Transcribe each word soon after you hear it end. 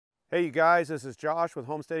Hey you guys, this is Josh with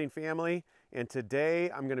Homesteading Family, and today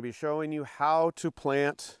I'm going to be showing you how to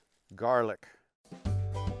plant garlic.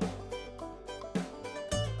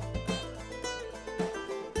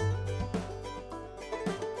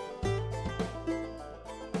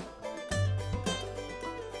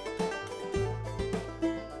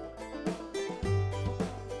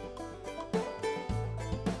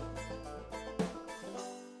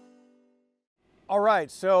 All right,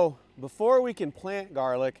 so before we can plant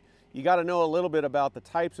garlic, you got to know a little bit about the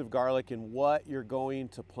types of garlic and what you're going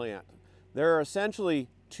to plant. There are essentially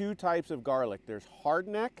two types of garlic. There's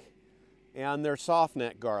hardneck and there's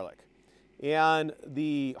softneck garlic. And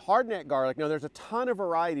the hardneck garlic, now there's a ton of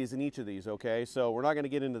varieties in each of these, okay? So we're not going to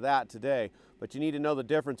get into that today, but you need to know the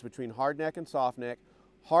difference between hardneck and softneck.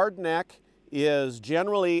 Hardneck is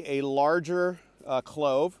generally a larger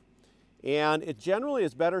clove, and it generally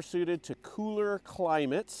is better suited to cooler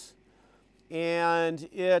climates. And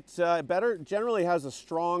it generally has a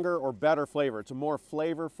stronger or better flavor. It's a more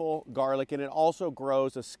flavorful garlic, and it also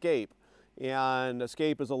grows escape. And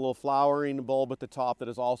escape is a little flowering bulb at the top that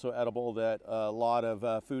is also edible that a lot of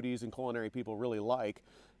foodies and culinary people really like.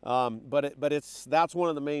 But that's one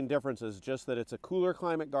of the main differences, just that it's a cooler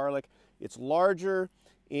climate garlic. It's larger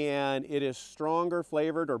and it is stronger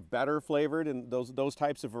flavored or better flavored in those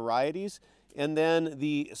types of varieties. And then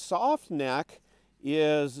the soft neck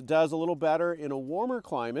does a little better in a warmer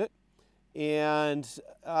climate, and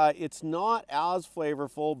it's not as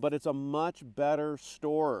flavorful, but it's a much better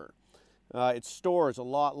storer. It stores a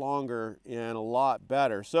lot longer and a lot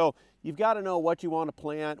better. So you've got to know what you want to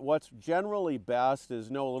plant. What's generally best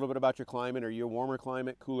is know a little bit about your climate. Are you a warmer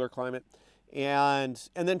climate, cooler climate? And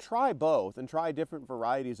then try both and try different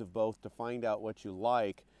varieties of both to find out what you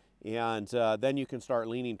like. And then you can start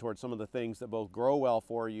leaning towards some of the things that both grow well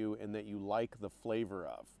for you and that you like the flavor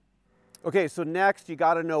of. Okay, so next you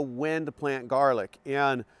got to know when to plant garlic.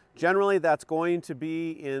 And generally that's going to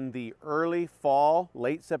be in the early fall,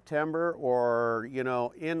 late September, or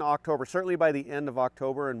in October. Certainly by the end of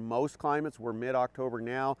October. In most climates, we're mid-October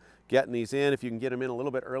now, getting these in. If you can get them in a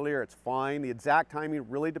little bit earlier, it's fine. The exact timing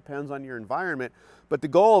really depends on your environment. But the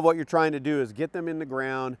goal of what you're trying to do is get them in the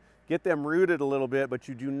ground, get them rooted a little bit, but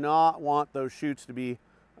you do not want those shoots to be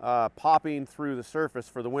popping through the surface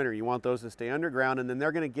for the winter. You want those to stay underground, and then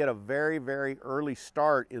they're going to get a very, very early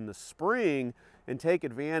start in the spring and take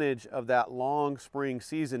advantage of that long spring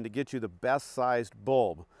season to get you the best sized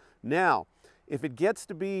bulb. Now, if it gets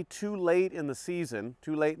to be too late in the season,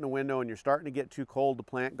 too late in the window, and you're starting to get too cold to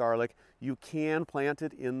plant garlic, you can plant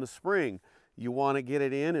it in the spring. You want to get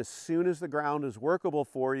it in as soon as the ground is workable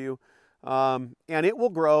for you. And it will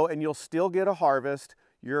grow, and you'll still get a harvest.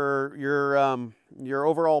 Your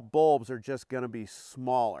overall bulbs are just going to be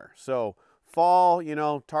smaller. So fall,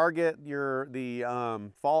 target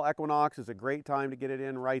the fall equinox is a great time to get it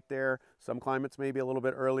in right there. Some climates maybe a little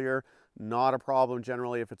bit earlier. Not a problem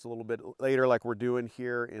generally if it's a little bit later, like we're doing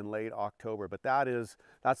here in late October. But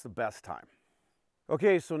that's the best time.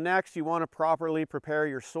 Okay, so next you want to properly prepare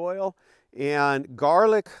your soil, and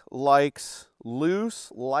garlic likes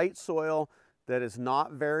loose, light soil that is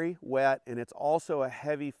not very wet, and it's also a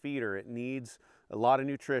heavy feeder. It needs a lot of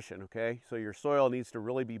nutrition, okay? So your soil needs to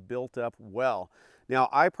really be built up well. Now,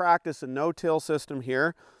 I practice a no-till system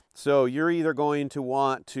here, so you're either going to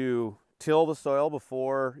want to till the soil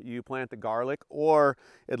before you plant the garlic, or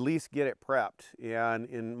at least get it prepped. And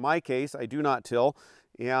in my case, I do not till.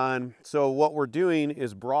 And so what we're doing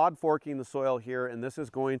is broad forking the soil here, and this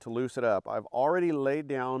is going to loosen it up. I've already laid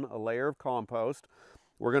down a layer of compost.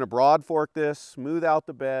 We're going to broad fork this, smooth out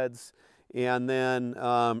the beds, and then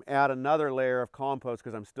add another layer of compost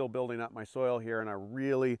because I'm still building up my soil here, and I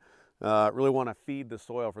really want to feed the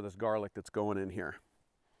soil for this garlic that's going in here.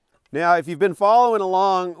 Now, if you've been following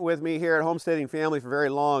along with me here at Homesteading Family for very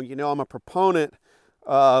long, you know I'm a proponent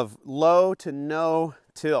of low to no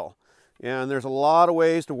till. And there's a lot of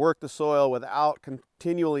ways to work the soil without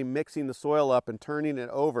continually mixing the soil up and turning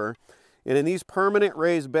it over. And in these permanent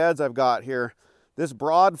raised beds I've got here, this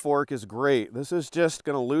broad fork is great. This is just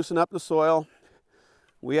going to loosen up the soil.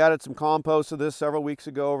 We added some compost to this several weeks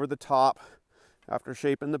ago over the top after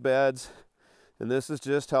shaping the beds. And this is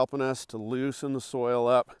just helping us to loosen the soil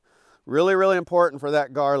up. Really, really important for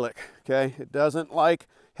that garlic, okay? It doesn't like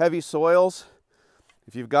heavy soils.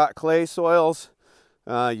 If you've got clay soils,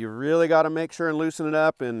 you really got to make sure and loosen it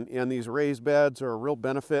up, and these raised beds are a real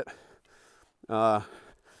benefit because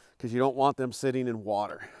you don't want them sitting in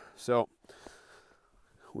water. So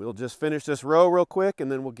we'll just finish this row real quick,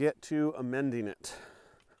 and then we'll get to amending it.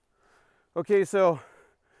 Okay, so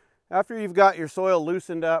after you've got your soil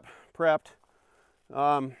loosened up, prepped,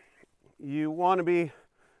 you want to be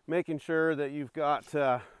making sure that you've got,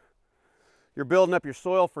 you're building up your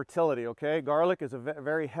soil fertility, okay? Garlic is a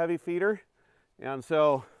very heavy feeder, and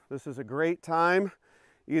so this is a great time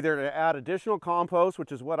either to add additional compost,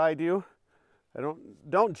 which is what I do. I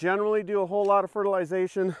don't generally do a whole lot of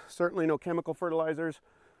fertilization, certainly no chemical fertilizers.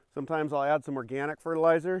 Sometimes I'll add some organic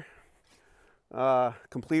fertilizer,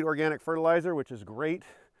 complete organic fertilizer, which is great.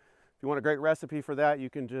 If you want a great recipe for that, you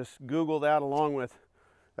can just Google that along with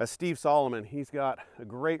Steve Solomon. He's got a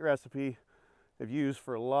great recipe I've used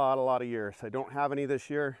for a lot of years. I don't have any this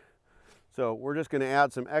year, so we're just going to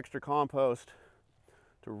add some extra compost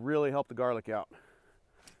to really help the garlic out.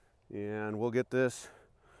 And we'll get this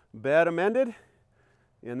bed amended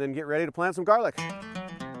and then get ready to plant some garlic.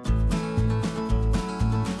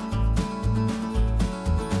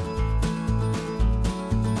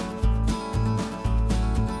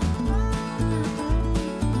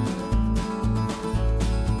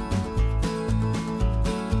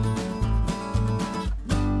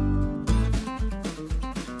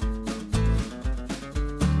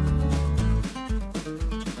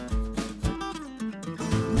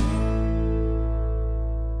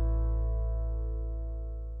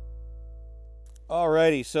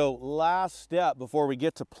 Alrighty, so last step before we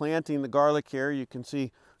get to planting the garlic here, you can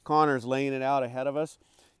see Connor's laying it out ahead of us,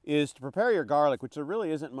 is to prepare your garlic, which there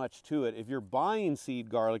really isn't much to it. If you're buying seed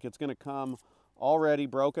garlic, it's going to come already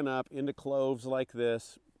broken up into cloves like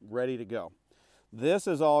this, ready to go. This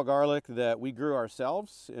is all garlic that we grew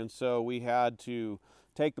ourselves, and so we had to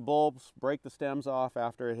take the bulbs, break the stems off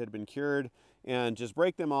after it had been cured, and just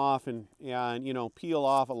break them off and you know, peel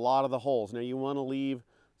off a lot of the holes. Now you want to leave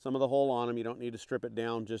some of the hole on them. You don't need to strip it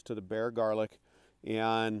down just to the bare garlic.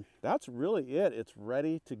 And that's really it. It's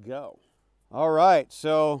ready to go. All right,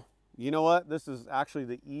 so you know what? This is actually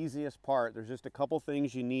the easiest part. There's just a couple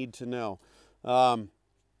things you need to know.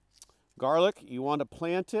 Garlic, you want to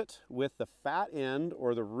plant it with the fat end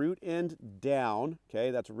or the root end down. Okay,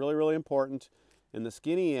 that's really important. And the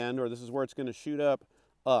skinny end, or this is where it's going to shoot up.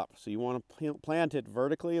 So you want to plant it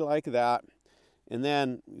vertically like that. And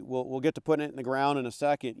then we'll get to putting it in the ground in a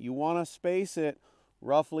second. You want to space it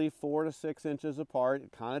roughly 4 to 6 inches apart.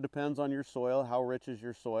 It kind of depends on your soil. How rich is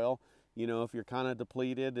your soil? You know, if you're kind of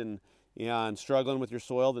depleted and struggling with your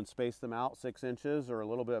soil, then space them out 6 inches or a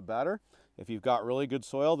little bit better. If you've got really good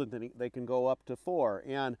soil, then they can go up to 4.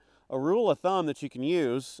 And a rule of thumb that you can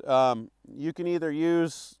use, you can either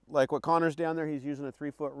use, like what Connor's down there, he's using a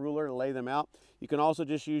 3-foot ruler to lay them out. You can also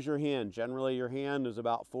just use your hand. Generally, your hand is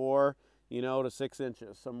about 4 to 6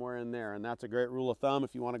 inches, somewhere in there. And that's a great rule of thumb.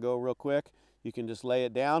 If you want to go real quick, you can just lay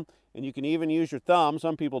it down. And you can even use your thumb.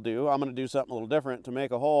 Some people do. I'm going to do something a little different to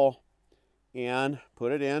make a hole and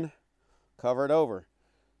put it in, cover it over.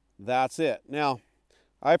 That's it. Now,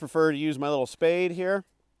 I prefer to use my little spade here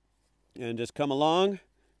and just come along.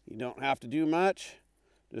 You don't have to do much.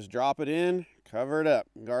 Just drop it in, cover it up.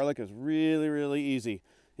 Garlic is really easy.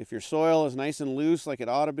 If your soil is nice and loose like it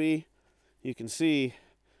ought to be, you can see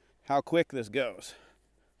how quick this goes.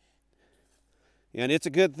 And it's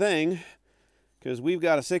a good thing because we've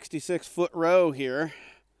got a 66-foot row here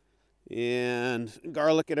and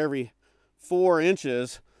garlic at every 4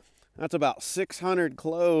 inches. That's about 600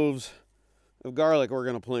 cloves of garlic we're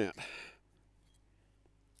going to plant.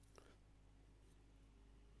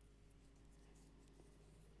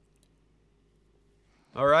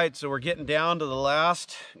 All right, so we're getting down to the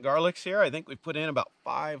last garlics here. I think we put in about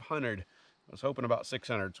 500. I was hoping about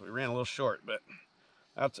 600, so we ran a little short, but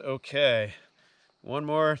that's okay. One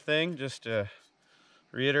more thing, just to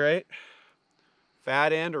reiterate.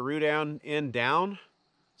 Fat end or root end down,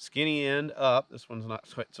 skinny end up. This one's not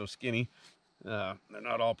quite so skinny. They're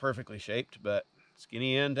not all perfectly shaped, but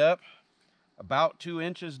skinny end up, about 2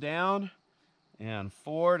 inches down, and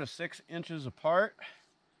 4 to 6 inches apart.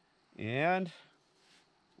 And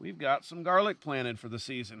we've got some garlic planted for the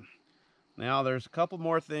season. Now there's a couple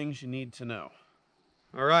more things you need to know.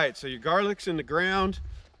 All right, so your garlic's in the ground.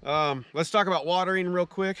 Let's talk about watering real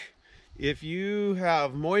quick. If you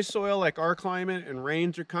have moist soil like our climate and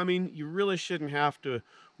rains are coming, you really shouldn't have to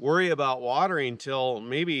worry about watering till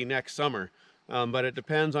maybe next summer. But it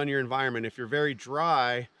depends on your environment. If you're very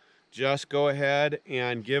dry, just go ahead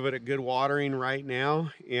and give it a good watering right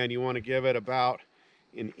now. And you want to give it about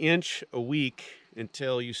 1 inch a week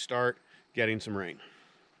until you start getting some rain.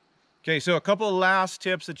 Okay, so a couple of last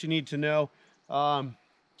tips that you need to know.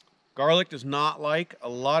 Garlic does not like a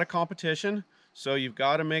lot of competition, so you've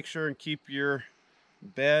got to make sure and keep your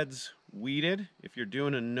beds weeded. If you're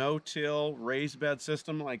doing a no-till raised bed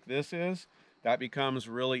system like this is, that becomes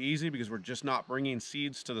really easy because we're just not bringing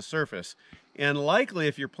seeds to the surface. And likely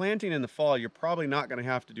if you're planting in the fall, you're probably not going to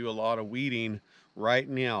have to do a lot of weeding right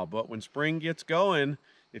now. But when spring gets going,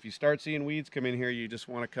 if you start seeing weeds come in here, you just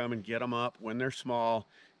want to come and get them up when they're small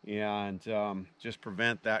and just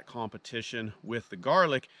prevent that competition with the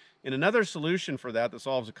garlic. And another solution for that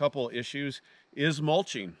solves a couple issues is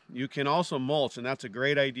mulching. You can also mulch, and that's a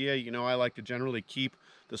great idea. You know, I like to generally keep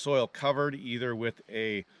the soil covered either with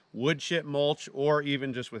a wood chip mulch or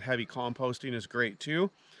even just with heavy composting is great too.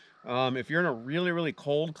 If you're in a really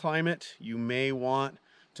cold climate, you may want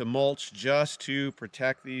to mulch just to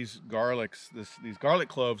protect these these garlic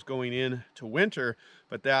cloves going into winter,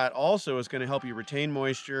 but that also is going to help you retain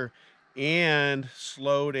moisture and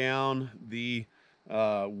slow down the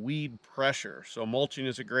weed pressure. So mulching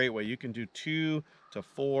is a great way. You can do 2 to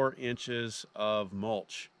 4 inches of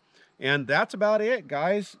mulch. And that's about it,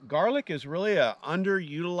 guys. Garlic is really a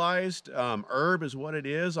underutilized herb is what it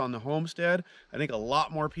is on the homestead. I think a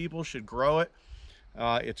lot more people should grow it.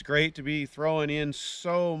 It's great to be throwing in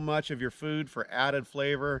so much of your food for added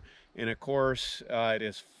flavor. And of course, it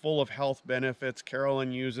is full of health benefits.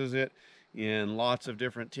 Carolyn uses it in lots of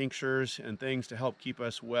different tinctures and things to help keep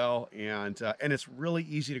us well. And it's really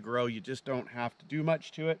easy to grow. You just don't have to do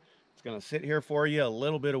much to it. It's going to sit here for you, a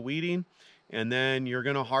little bit of weeding, and then you're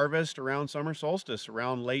going to harvest around summer solstice,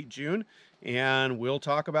 around late June. And we'll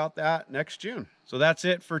talk about that next June. So that's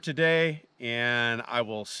it for today, and I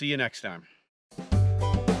will see you next time.